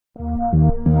Lots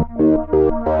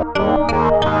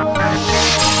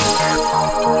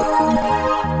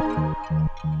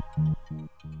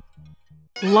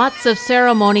of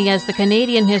ceremony as the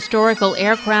Canadian Historical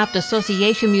Aircraft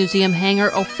Association Museum hangar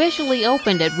officially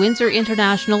opened at Windsor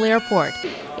International Airport.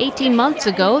 18 months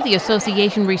ago, the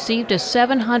association received a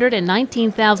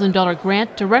 $719,000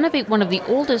 grant to renovate one of the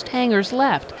oldest hangars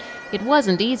left. It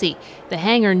wasn't easy. The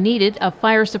hangar needed a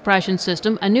fire suppression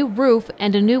system, a new roof,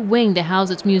 and a new wing to house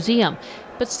its museum.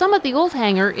 But some of the old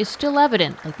hangar is still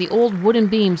evident, like the old wooden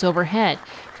beams overhead.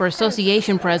 For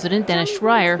Association President Dennis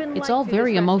CHYR, it's all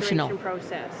very emotional.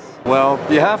 Well,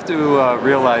 you have to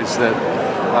realize that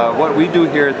what we do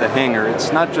here at the hangar,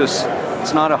 it's not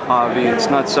a hobby, it's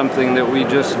not something that we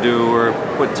just do or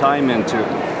put time into.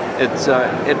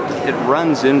 It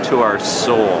runs into our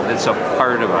soul. It's a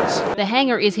part of us. The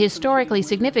hangar is historically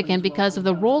significant because of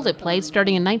the role it played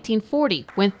starting in 1940,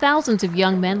 when thousands of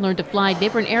young men learned to fly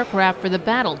different aircraft for the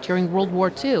battle during World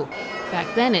War II.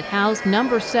 Back then, it housed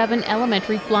No. 7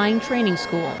 Elementary Flying Training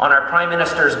School. On our Prime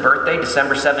Minister's birthday,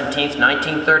 December 17,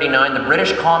 1939, the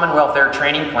British Commonwealth Air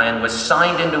Training Plan was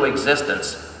signed into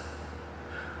existence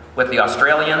with the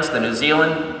Australians, the New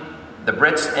Zealand, the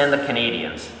Brits, and the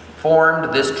Canadians.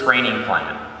 Formed this training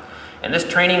plan. And this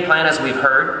training plan, as we've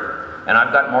heard, and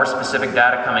I've got more specific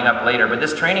data coming up later, but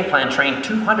this training plan trained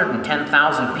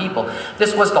 210,000 people.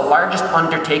 This was the largest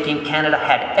undertaking Canada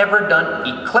had ever done,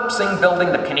 eclipsing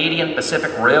building the Canadian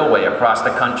Pacific Railway across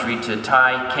the country to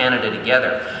tie Canada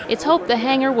together. It's hoped the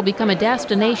hangar will become a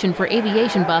destination for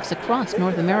aviation buffs across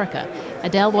North America.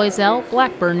 Adelle, Loiselle,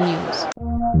 Blackburn News.